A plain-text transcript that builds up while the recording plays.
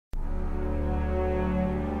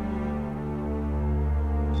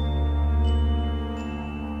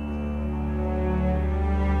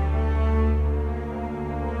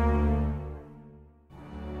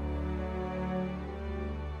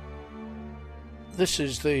This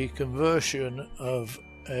is the conversion of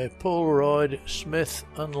a Polaroid Smith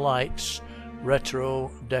 & Leitz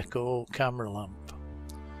retro deco camera lamp.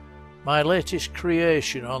 My latest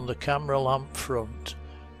creation on the camera lamp front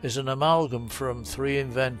is an amalgam from three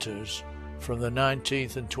inventors from the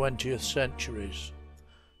 19th and 20th centuries: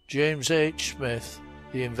 James H. Smith,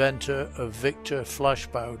 the inventor of Victor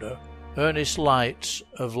flash powder, Ernest Leitz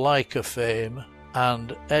of Leica fame,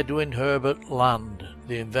 and Edwin Herbert Land,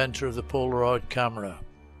 the inventor of the Polaroid camera.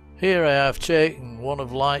 Here I have taken one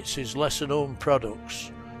of Leitz's lesser known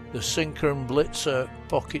products, the Synchron Blitzer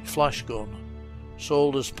pocket flash gun,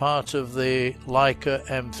 sold as part of the Leica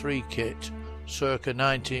M3 kit circa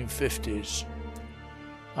 1950s.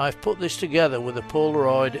 I've put this together with a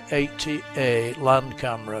Polaroid 80A land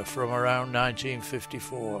camera from around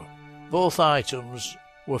 1954. Both items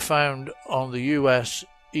were found on the US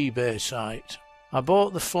eBay site. I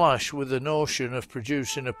bought the flash with the notion of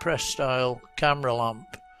producing a press-style camera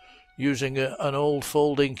lamp using an old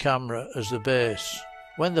folding camera as the base.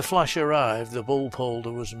 When the flash arrived, the bulb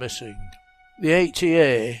holder was missing. The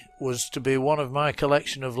 80A was to be one of my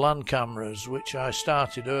collection of land cameras which I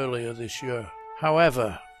started earlier this year.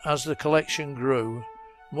 However, as the collection grew,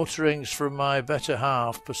 mutterings from my better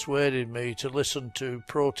half persuaded me to listen to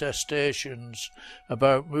protestations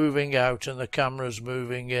about moving out and the cameras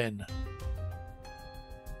moving in.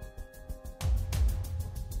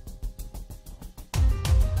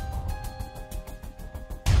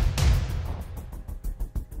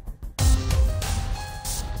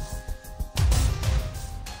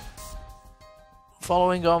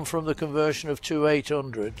 Following on from the conversion of two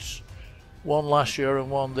 800s, one last year and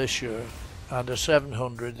one this year, and a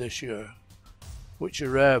 700 this year, which are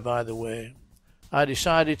rare by the way, I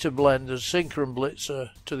decided to blend a Synchron Blitzer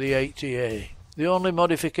to the 80A. The only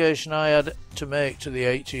modification I had to make to the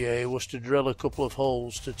 80A was to drill a couple of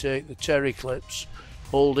holes to take the terry clips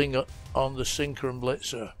holding on the Synchron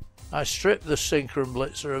Blitzer. I stripped the Synchron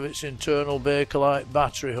Blitzer of its internal Bakelite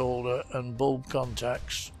battery holder and bulb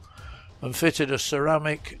contacts, and fitted a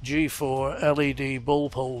ceramic G4 LED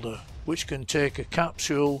bulb holder which can take a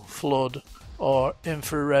capsule, flood or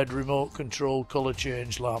infrared remote controlled colour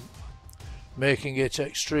change lamp, making it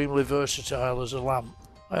extremely versatile as a lamp.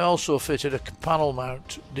 I also fitted a panel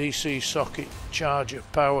mount DC socket charger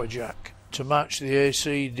power jack to match the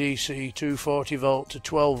AC DC 240 volt to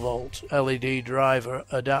 12 volt LED driver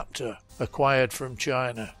adapter acquired from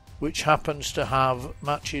China, which happens to have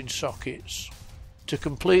matching sockets. To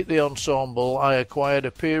complete the ensemble, I acquired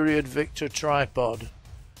a period Victor tripod,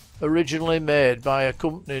 originally made by a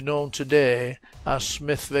company known today as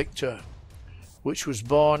Smith Victor, which was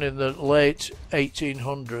born in the late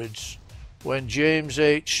 1800s when James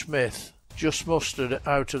H. Smith, just mustered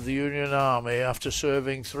out of the Union Army after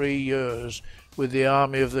serving 3 years with the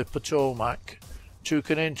Army of the Potomac, took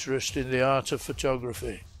an interest in the art of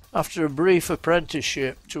photography. After a brief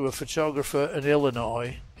apprenticeship to a photographer in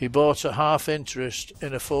Illinois, he bought a half interest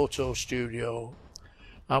in a photo studio,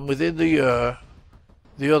 and within the year,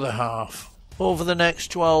 the other half. Over the next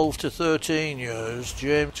 12 to 13 years,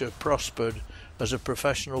 James prospered as a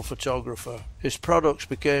professional photographer. His products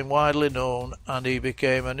became widely known and he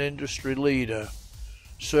became an industry leader,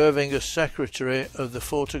 serving as secretary of the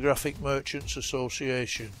Photographic Merchants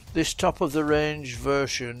Association. This top-of-the-range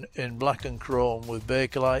version in black and chrome with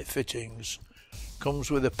Bakelite fittings comes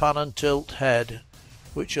with a pan and tilt head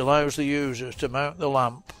which allows the user to mount the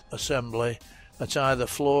lamp assembly at either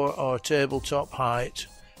floor or tabletop height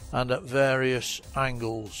and at various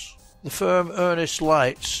angles. The firm Ernest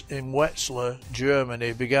Leitz in Wetzlar,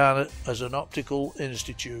 Germany began as an optical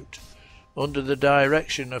institute under the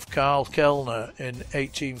direction of Karl Kellner in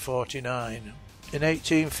 1849. In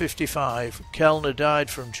 1855, Kellner died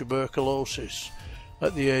from tuberculosis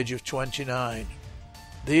at the age of 29.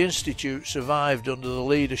 The institute survived under the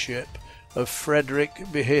leadership of Friedrich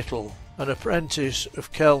Behittel, an apprentice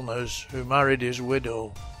of Kellner's who married his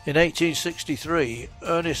widow. In 1863,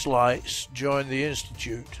 Ernest Leitz joined the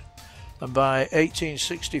institute, and by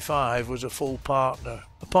 1865 was a full partner.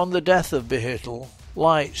 Upon the death of Behittel,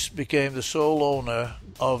 Leitz became the sole owner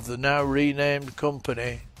of the now renamed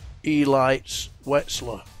company E. Leitz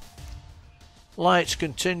Wetzlar. Leitz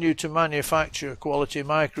continued to manufacture quality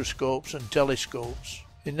microscopes and telescopes.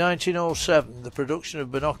 In 1907, the production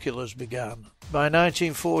of binoculars began. By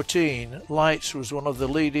 1914, Leitz was one of the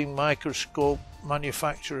leading microscope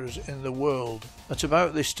manufacturers in the world. At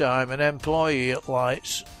about this time, an employee at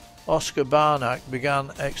Leitz, Oscar Barnack,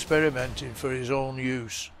 began experimenting for his own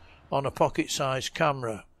use on a pocket-sized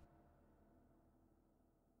camera.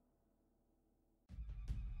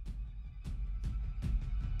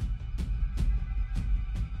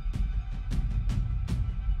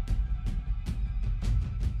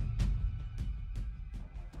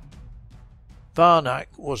 Barnack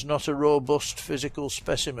was not a robust physical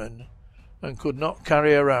specimen and could not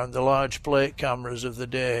carry around the large plate cameras of the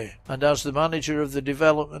day, and as the manager of the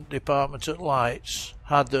development department at Leitz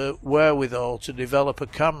had the wherewithal to develop a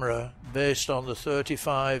camera based on the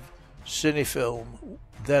 35 cinefilm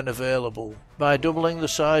then available. By doubling the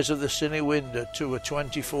size of the cine window to a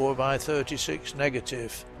 24 by 36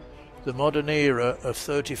 negative, the modern era of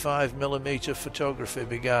 35mm photography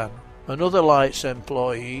began. Another Leitz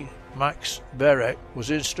employee, Max Berek,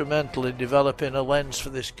 was instrumental in developing a lens for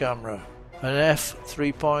this camera. An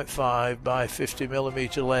f3.5 by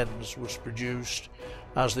 50mm lens was produced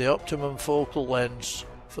as the optimum focal length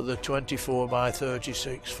for the 24 by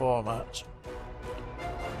 36 format.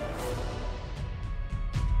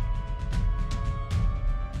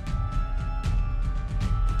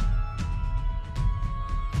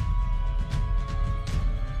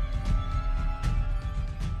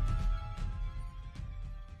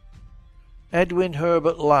 Edwin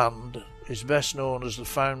Herbert Land is best known as the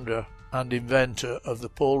founder and inventor of the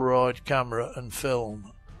Polaroid camera and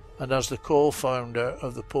film, and as the co-founder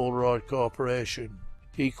of the Polaroid Corporation.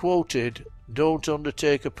 He quoted, "Don't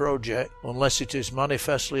undertake a project unless it is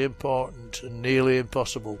manifestly important and nearly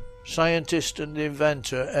impossible." Scientist and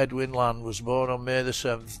inventor Edwin Land was born on May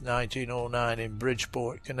 7, 1909 in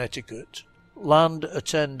Bridgeport, Connecticut. Land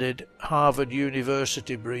attended Harvard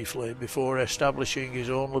University briefly before establishing his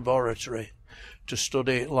own laboratory to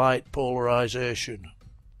study light polarization.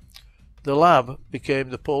 The lab became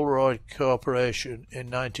the Polaroid Corporation in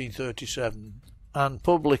 1937 and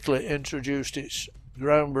publicly introduced its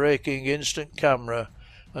groundbreaking instant camera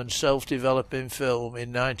and self-developing film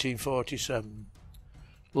in 1947.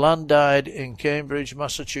 Land died in Cambridge,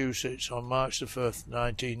 Massachusetts on March 1,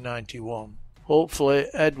 1991. Hopefully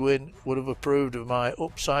Edwin would have approved of my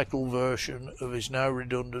upcycled version of his now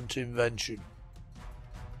redundant invention.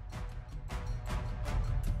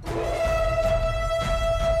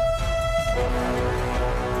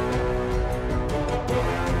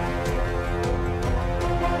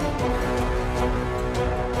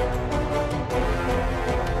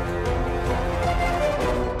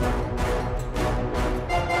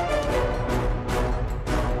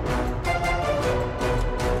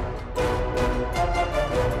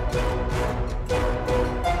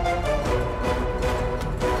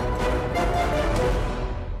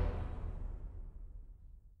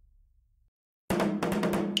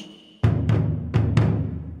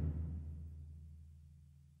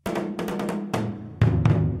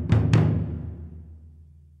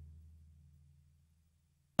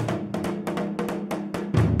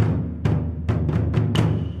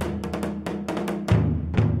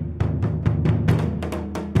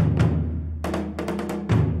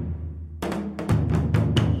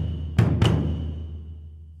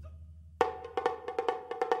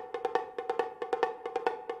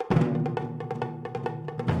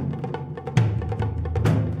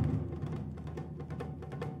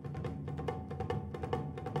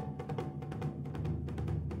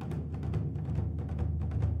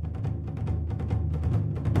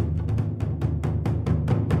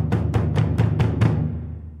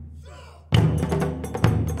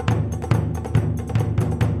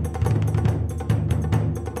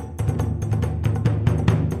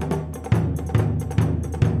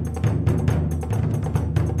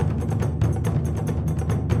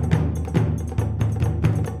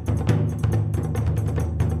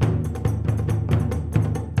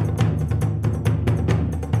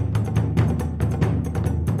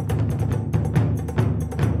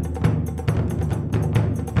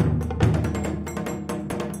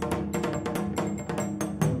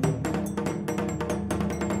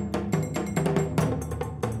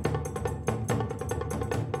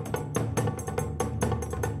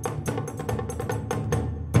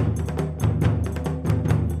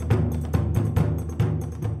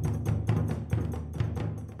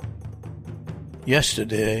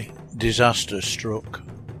 Yesterday, disaster struck.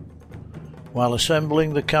 While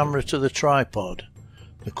assembling the camera to the tripod,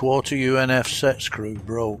 the quarter UNF set screw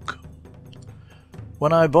broke.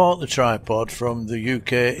 When I bought the tripod from the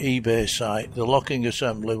UK eBay site, the locking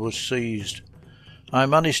assembly was seized. I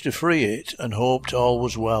managed to free it and hoped all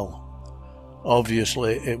was well.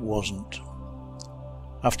 Obviously it wasn't.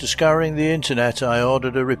 After scouring the internet, I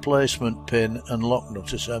ordered a replacement pin and lock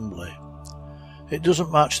nut assembly. It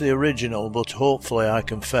doesn't match the original, but hopefully I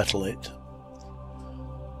can fettle it.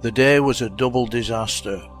 The day was a double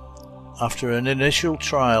disaster. After an initial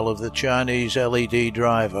trial of the Chinese LED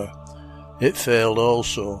driver, it failed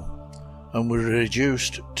also, and was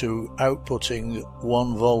reduced to outputting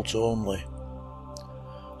 1 volt only.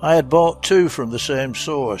 I had bought 2 from the same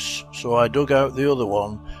source, so I dug out the other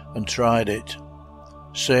one and tried it.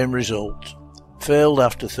 Same result. Failed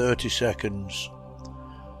after 30 seconds.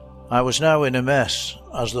 I was now in a mess,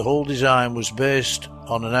 as the whole design was based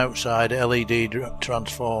on an outside LED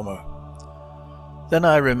transformer. Then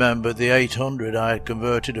I remembered the 800 I had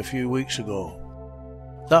converted a few weeks ago.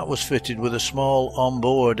 That was fitted with a small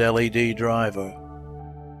onboard LED driver.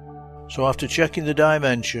 So after checking the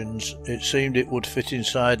dimensions, it seemed it would fit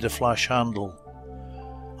inside the flash handle.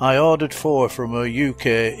 I ordered 4 from a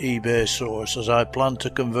UK eBay source, as I planned to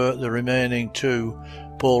convert the remaining 2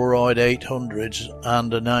 Polaroid 800s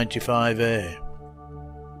and a 95A.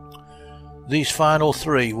 These final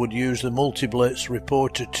 3 would use the Multiblitz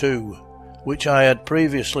Reporter 2, which I had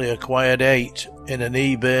previously acquired 8 in an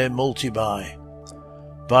eBay multi-buy.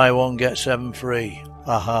 Buy 1 get 7 free,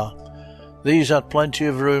 haha. These had plenty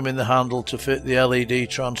of room in the handle to fit the LED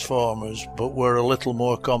transformers, but were a little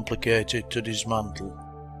more complicated to dismantle.